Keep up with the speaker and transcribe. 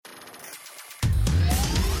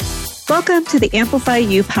Welcome to the Amplify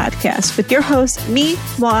You podcast with your host,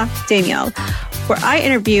 moi, Danielle, where I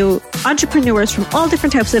interview entrepreneurs from all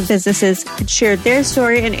different types of businesses and share their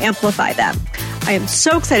story and amplify them. I am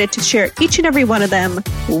so excited to share each and every one of them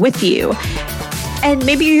with you. And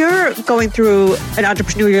maybe you're going through an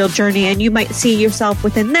entrepreneurial journey and you might see yourself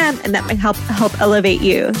within them, and that might help elevate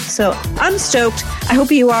you. So I'm stoked. I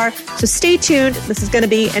hope you are. So stay tuned. This is going to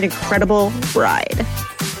be an incredible ride.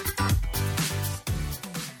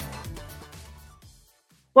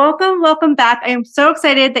 Welcome back. I am so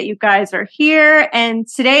excited that you guys are here. And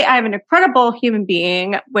today I have an incredible human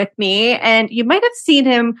being with me. And you might have seen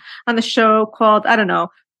him on the show called,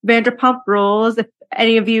 Vanderpump Rules. If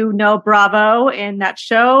any of you know Bravo in that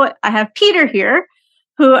show, I have Peter here,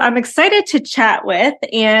 who I'm excited to chat with.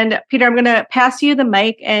 And Peter, I'm going to pass you the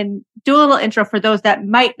mic and do a little intro for those that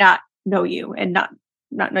might not know you and not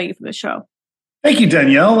know you from the show. Thank you,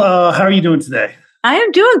 Danielle. How are you doing today? I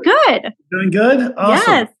am doing good. Doing good?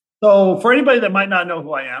 Awesome. Yes. So for anybody that might not know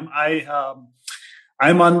who I am,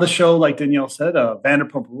 I'm on the show, like Danielle said,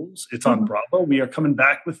 Vanderpump Rules. It's on Bravo. We are coming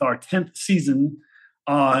back with our 10th season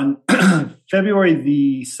on February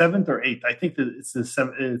the 7th or 8th. I think that it's the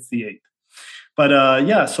 7th, it's the 8th.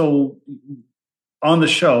 But so on the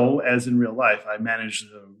show, as in real life, I manage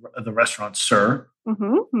the restaurant SUR.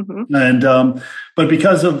 And but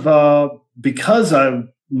because of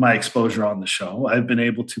my exposure on the show, I've been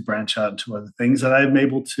able to branch out into other things, and I'm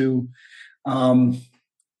able to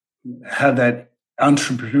have that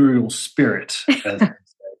entrepreneurial spirit, as I say.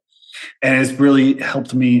 And it's really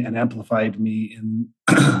helped me and amplified me in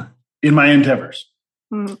my endeavors.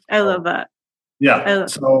 I love that. Yeah.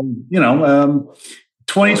 So,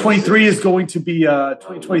 2023 is going to be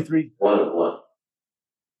 2023.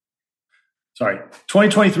 Sorry.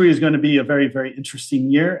 2023 is going to be a very, very interesting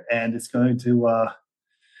year, and it's going to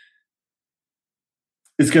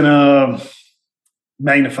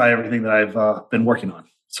magnify everything that I've been working on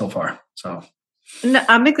so far. So no,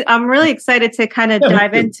 I'm really excited to kind of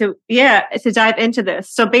dive into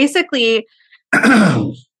this. So basically,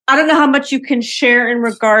 I don't know how much you can share in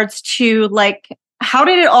regards to how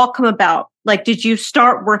did it all come about? Did you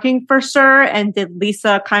start working for SUR, and did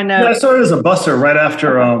Lisa kind of? Yeah, I started as a busser right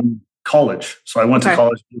after college. So I went to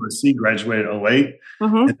college at USC, graduated in 2008,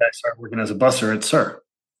 and I started working as a busser at SUR.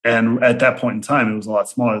 And at that point in time, it was a lot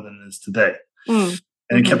smaller than it is today. And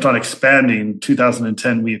it kept on expanding. In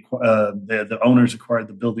 2010, the owners acquired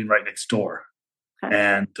the building right next door.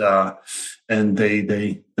 And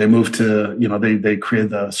they moved to, they created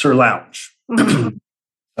the SUR Lounge.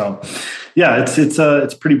 So yeah, it's a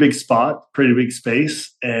pretty big spot, pretty big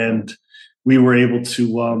space. And we were able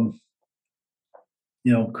to,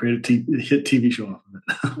 create a hit TV show off of it.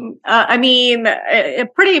 A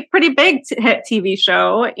pretty big hit TV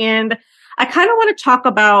show. And I kind of want to talk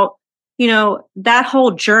about, that whole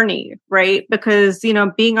journey, right? Because,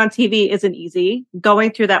 being on TV isn't easy. Going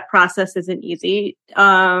through that process isn't easy.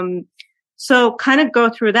 So kind of go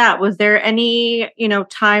through that. Was there any,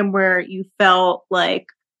 time where you felt like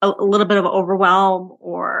a little bit of overwhelm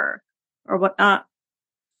or whatnot?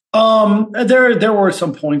 There were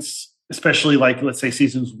some points, especially let's say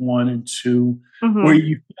seasons 1 and 2, where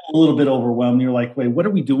you feel a little bit overwhelmed. You're like, wait, what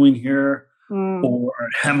are we doing here? Or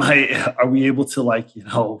are we able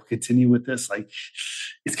to continue with this?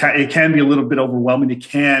 It can be a little bit overwhelming. It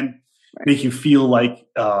can make you feel like,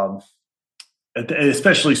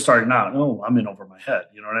 especially starting out, I'm in over my head.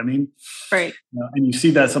 You know what I mean? Right. And you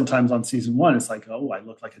see that sometimes on season 1. It's like, I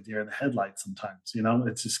look like a deer in the headlights sometimes.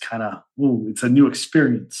 It's just kind of, it's a new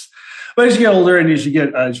experience. But as you get older and as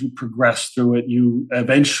you progress through it, you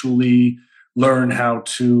eventually learn how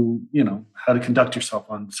to conduct yourself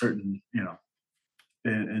on certain,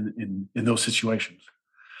 in those situations.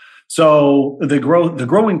 So the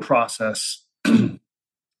growing process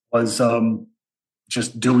was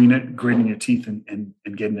just doing it, gritting your teeth and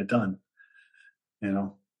getting it done, Yeah,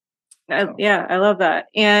 I love that.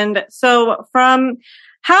 And so from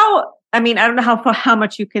I don't know how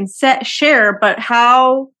much you can share, but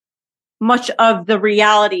how much of the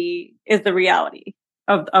reality is the reality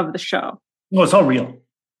of the show? No, it's all real.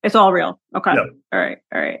 It's all real. Okay. Yeah. All right.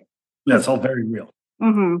 Yeah, it's all very real.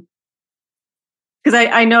 Because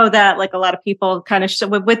I know that a lot of people kind of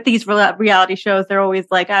with these reality shows, they're always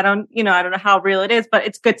like, I don't know how real it is, but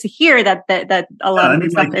it's good to hear that a lot of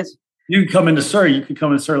this stuff is. You can come into SUR. You could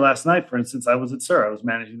come into SUR last night, for instance. I was at SUR. I was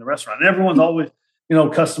managing the restaurant, and everyone's always,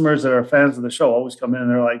 customers that are fans of the show always come in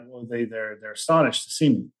and they're like, well, they're astonished to see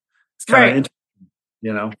me. It's kind of interesting,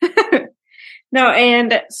 No,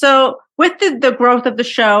 and so with the growth of the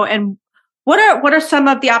show, and what are some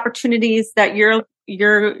of the opportunities that you're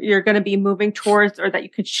you're going to be moving towards, or that you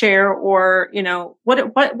could share, or,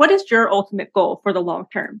 what is your ultimate goal for the long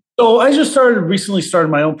term? So I just recently started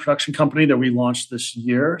my own production company that we launched this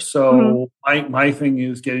year. So my thing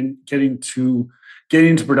is getting to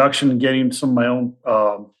production and getting some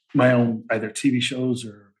of my own either TV shows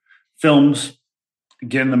or films,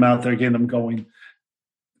 getting them out there, getting them going,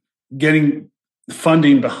 getting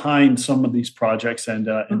funding behind some of these projects, and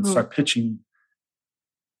start pitching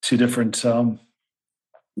to different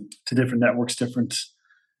networks, different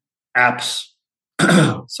apps.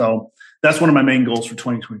 So that's one of my main goals for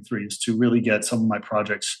 2023, is to really get some of my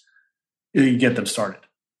projects, get them started.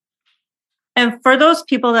 And for those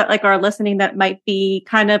people that are listening that might be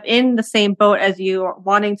kind of in the same boat as you,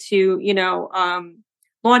 wanting to,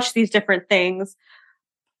 launch these different things,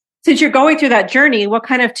 since you're going through that journey, what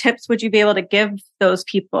kind of tips would you be able to give those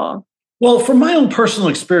people? Well, from my own personal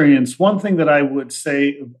experience, one thing that I would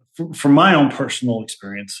say from my own personal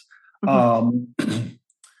experience, I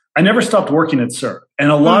never stopped working at SUR,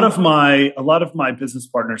 and a lot of my business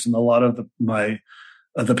partners and a lot of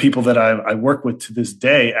the people that I work with to this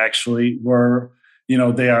day actually were,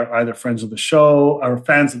 they are either friends of the show or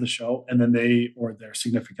fans of the show, and then or their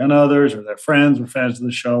significant others or their friends were fans of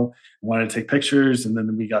the show and wanted to take pictures, and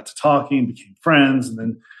then we got to talking, became friends, and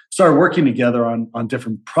then started working together on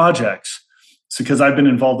different projects. So, because I've been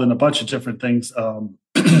involved in a bunch of different things, I've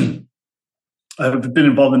been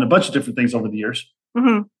involved in a bunch of different things over the years,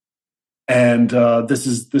 and this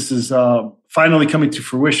is finally coming to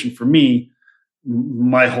fruition for me.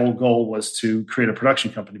 My whole goal was to create a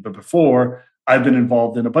production company, but before, I've been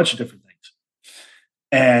involved in a bunch of different things.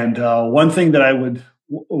 And one thing that I would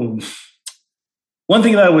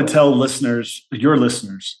tell your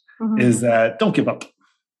listeners, is that don't give up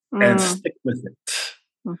and stick with it,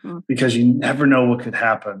 because you never know what could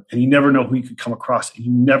happen, and you never know who you could come across, and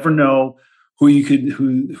you never know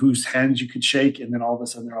whose hands you could shake, and then all of a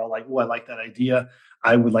sudden they're all like, "Oh, I like that idea.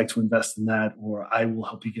 I would like to invest in that," or "I will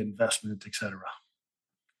help you get investment," etc.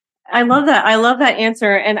 I love that. I love that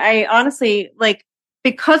answer. And I honestly,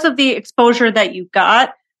 because of the exposure that you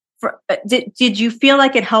got, did you feel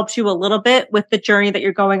like it helped you a little bit with the journey that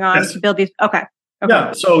you're going on to build these? Okay.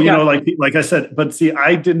 Yeah. So, like I said, but see,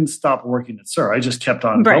 I didn't stop working at SUR. I just kept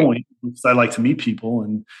on going, because I like to meet people,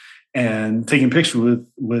 and taking pictures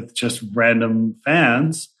with just random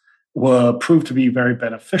fans proved to be very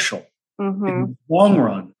beneficial in the long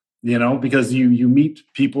run, because you meet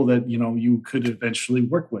people that, you could eventually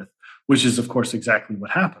work with, which is, of course, exactly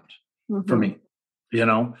what happened for me,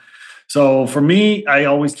 So for me, I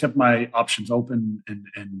always kept my options open,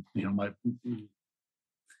 and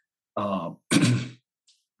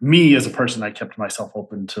me as a person, I kept myself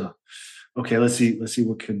open to, okay, let's see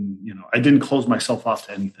what can, I didn't close myself off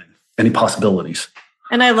to any possibilities.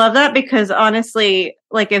 And I love that, because honestly,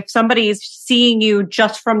 if somebody's seeing you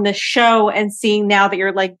just from this show and seeing now that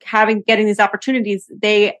you're getting these opportunities,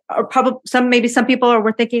 they are probably some people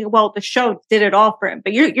were thinking, well, the show did it all for him,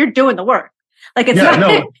 but you're doing the work.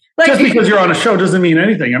 Just because you're on a show doesn't mean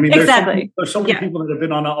anything. I mean, exactly. There's so many people that have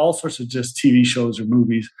been on all sorts of just TV shows or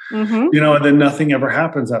movies, and then nothing ever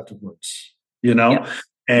happens afterwards,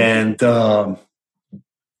 and,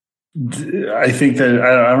 I think that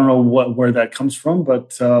I don't know where that comes from,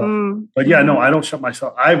 but yeah, no, I don't shut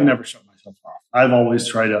myself. I've never shut myself off. I've always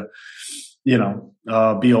tried to,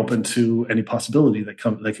 be open to any possibility that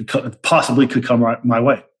could come my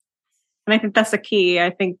way. And I think that's the key.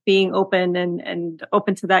 I think being open and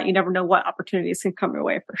open to that, you never know what opportunities can come your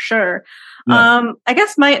way, for sure. Yeah. I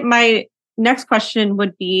guess my next question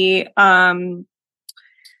would be,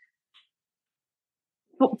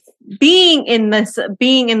 being in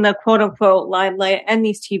the quote unquote limelight and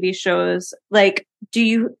these TV shows,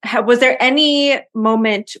 was there any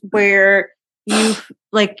moment where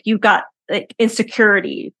you got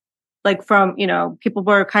insecurity, from, people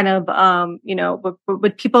were kind of,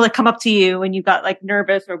 would people come up to you and you got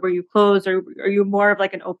nervous, or were you closed, or are you more of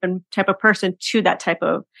an open type of person to that type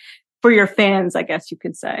of, for your fans, I guess you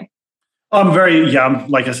could say?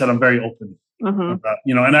 Like I said, I'm very open. And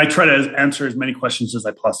I try to answer as many questions as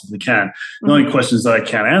I possibly can. The only questions that I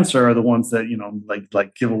can't answer are the ones that,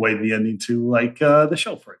 like give away the ending to the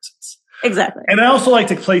show, for instance. Exactly. And I also like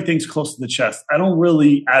to play things close to the chest. I don't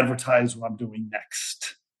really advertise what I'm doing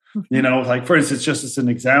next. For instance, just as an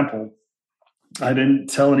example, I didn't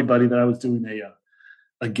tell anybody that I was doing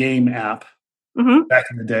a game app back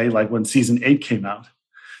in the day, when season 8 came out.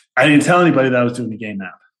 I didn't tell anybody that I was doing a game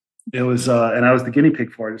app. It was, and I was the guinea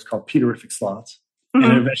pig for it. It's called Peterific Slots, and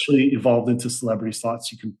it eventually evolved into Celebrity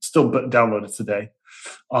Slots. You can still download it today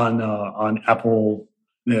on Apple,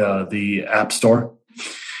 the App Store.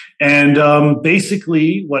 And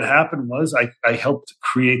basically what happened was I helped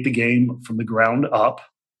create the game from the ground up.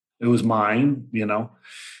 It was mine,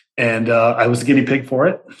 and I was the guinea pig for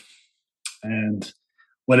it. And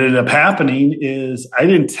what ended up happening is I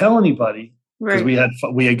didn't tell anybody because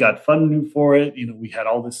we had got funding for it. We had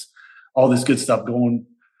all this good stuff going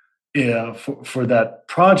for that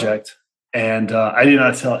project. And I did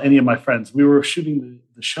not tell any of my friends. We were shooting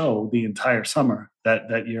the show the entire summer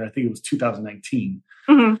that year. I think it was 2019.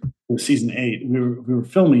 Mm-hmm. It was season 8. We were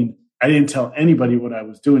filming. I didn't tell anybody what I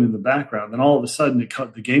was doing in the background. Then all of a sudden,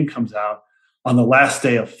 the game comes out on the last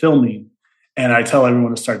day of filming, and I tell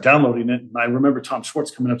everyone to start downloading it. And I remember Tom Schwartz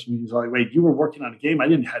coming up to me. He's like, "Wait, you were working on a game? I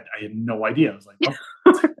had no idea." I was like,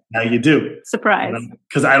 "Oh, now you do." Surprise!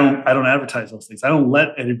 Because I don't advertise those things. I don't let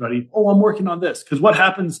anybody. Oh, I'm working on this. Because what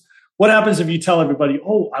happens? What happens if you tell everybody,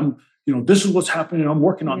 "Oh, I'm, this is what's happening. I'm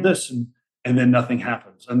working on this," and then nothing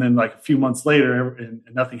happens. And then like a few months later and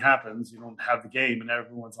nothing happens, you don't have the game and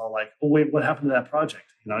everyone's all like, "Oh, wait, what happened to that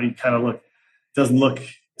project?" You kind of look,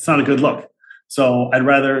 it's not a good look. So I'd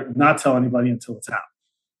rather not tell anybody until it's out.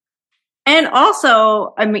 And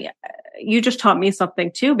also, I mean, you just taught me something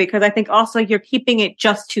too, because I think also you're keeping it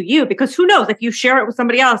just to you, because who knows, if you share it with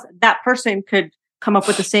somebody else, that person could come up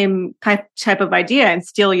with the same type of idea and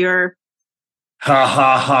steal your ha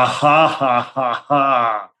ha ha ha ha ha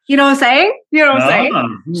ha. You know what I'm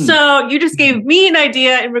saying? So you just gave me an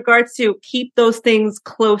idea in regards to keep those things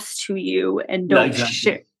close to you and don't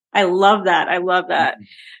share. I love that. Mm-hmm.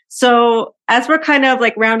 So as we're kind of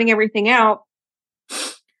like rounding everything out,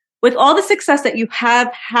 with all the success that you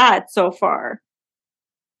have had so far,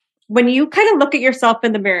 when you kind of look at yourself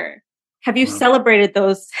in the mirror, have you celebrated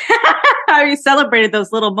those? Have you celebrated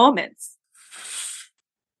those little moments?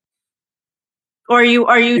 Or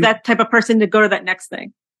are you that type of person to go to that next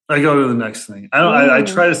thing? I go to the next thing. I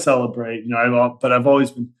try to celebrate, but I've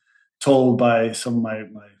always been told by some of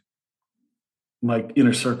my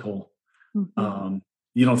inner circle,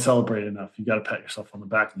 you don't celebrate enough. You got to pat yourself on the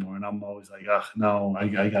back more. And I'm always like, no, I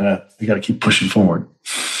gotta keep pushing forward.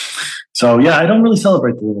 So yeah, I don't really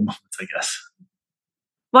celebrate the little moments, I guess.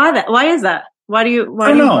 Why is that? I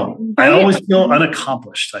don't know. I always feel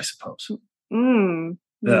unaccomplished, I suppose.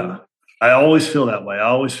 Yeah. I always feel that way. I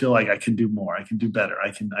always feel like I can do more. I can do better.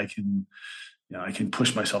 I can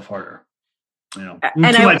push myself harder. To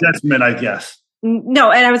my detriment, I guess.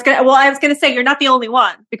 No, and I was gonna say you're not the only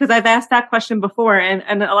one, because I've asked that question before,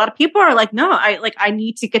 and a lot of people are like, no, I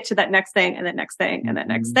need to get to that next thing and that next thing and that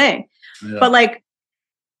next thing. Yeah. But like,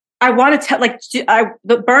 I want to tell,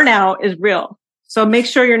 the burnout is real. So make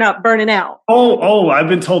sure you're not burning out. Oh, I've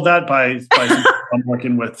been told that by people I'm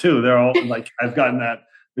working with too. They're all like, I've gotten that.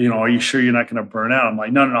 Are you sure you're not going to burn out? I'm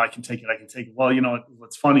like, no, I can take it. Well,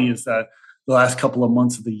 what's funny is that the last couple of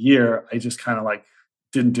months of the year, I just kind of like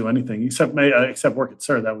didn't do anything except work at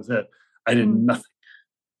SIR. That was it. I did nothing.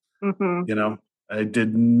 Mm-hmm. I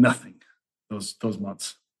did nothing those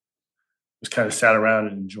months. Just kind of sat around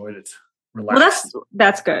and enjoyed it. Relaxed. Well,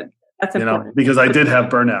 that's good. That's important. Because I did have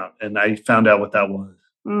burnout, and I found out what that was.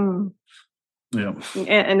 Yeah.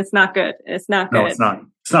 And it's not good. It's not good. No, it's not.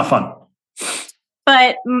 It's not fun.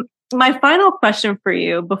 But my final question for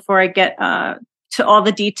you before I get to all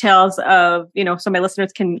the details of, so my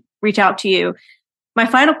listeners can reach out to you. My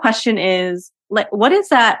final question is, what is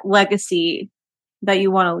that legacy that you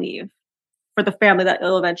want to leave for the family that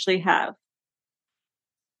you'll eventually have?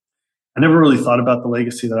 I never really thought about the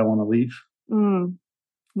legacy that I want to leave.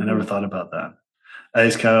 I never thought about that. I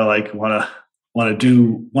just kind of like want to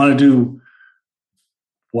do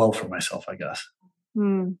well for myself, I guess.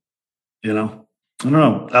 I don't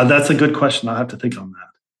know. That's a good question. I'll have to think on that.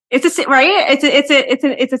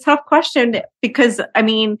 It's a tough question, because I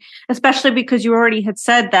mean, especially because you already had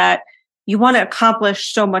said that you want to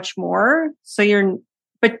accomplish so much more.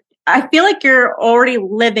 But I feel like you're already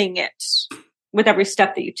living it with every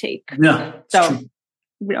step that you take. Yeah. So,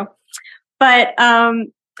 but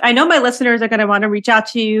I know my listeners are going to want to reach out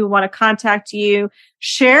to you, want to contact you,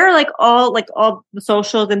 share all the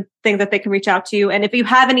socials and things that they can reach out to you. And if you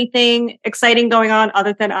have anything exciting going on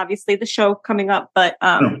other than obviously the show coming up, but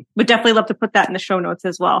would definitely love to put that in the show notes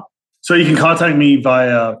as well. So you can contact me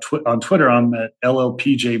via on Twitter. I'm at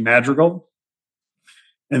LLPJ Madrigal.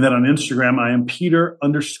 And then on Instagram, I am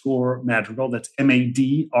Peter_Madrigal. That's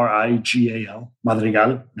MADRIGAL.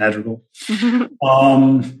 Madrigal.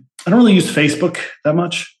 I don't really use Facebook that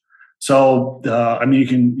much. So, you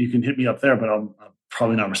can hit me up there, but I'll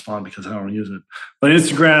probably not respond because I don't use it. But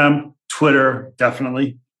Instagram, Twitter,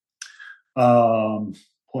 definitely.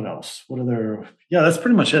 What else? What other? Yeah, that's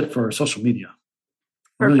pretty much it for social media.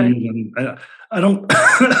 Perfect. I don't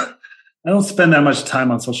I don't spend that much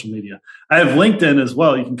time on social media. I have LinkedIn as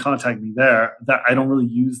well. You can contact me there. That I don't really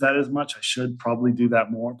use that as much. I should probably do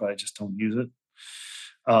that more, but I just don't use it.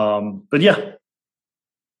 But yeah,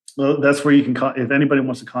 well, that's where you can. If anybody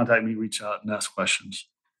wants to contact me, reach out and ask questions.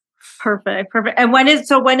 Perfect. And when is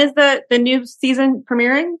the new season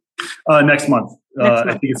premiering? Next month.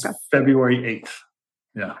 I think it's February 8th.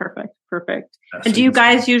 Yeah. Perfect. Yeah, and do you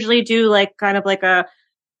guys usually do like kind of like a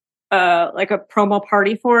promo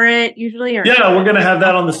party for it usually? Or yeah, we're going to have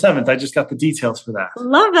that on the 7th. I just got the details for that.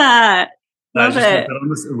 Love that. Love it.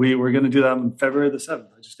 We're going to do that on February the 7th.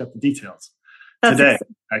 I just got the details today,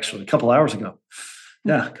 actually, a couple hours ago.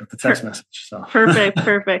 Yeah, got the text message. So perfect.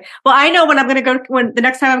 Well, I know when the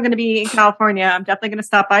next time I'm going to be in California, I'm definitely going to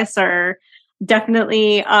stop by SUR.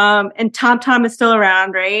 Definitely. And TomTom is still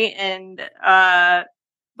around, right? And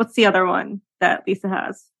what's the other one that Lisa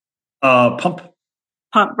has? Pump,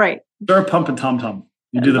 right. SUR, Pump, and TomTom.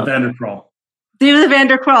 You do the Vandercrawl.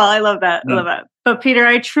 I love that. Yeah. I love that. But Peter,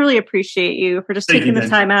 I truly appreciate you for just taking the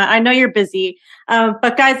time out. I know you're busy.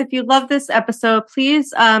 But guys, if you love this episode, please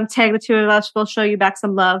tag the two of us. We'll show you back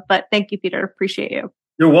some love. But thank you, Peter. Appreciate you.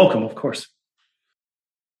 You're welcome, of course.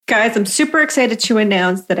 Guys, I'm super excited to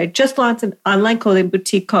announce that I just launched an online clothing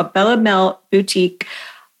boutique called Bella Mel Boutique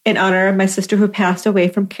in honor of my sister who passed away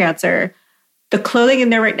from cancer. The clothing in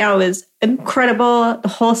there right now is incredible. The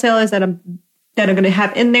wholesalers that I'm going to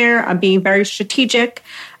have in there, I'm being very strategic.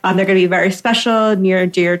 They're going to be very special, near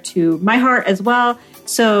and dear to my heart as well.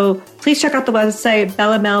 So please check out the website,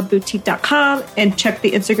 bellamelboutique.com, and check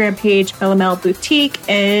the Instagram page, Bella Mel Boutique.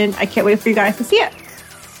 And I can't wait for you guys to see it.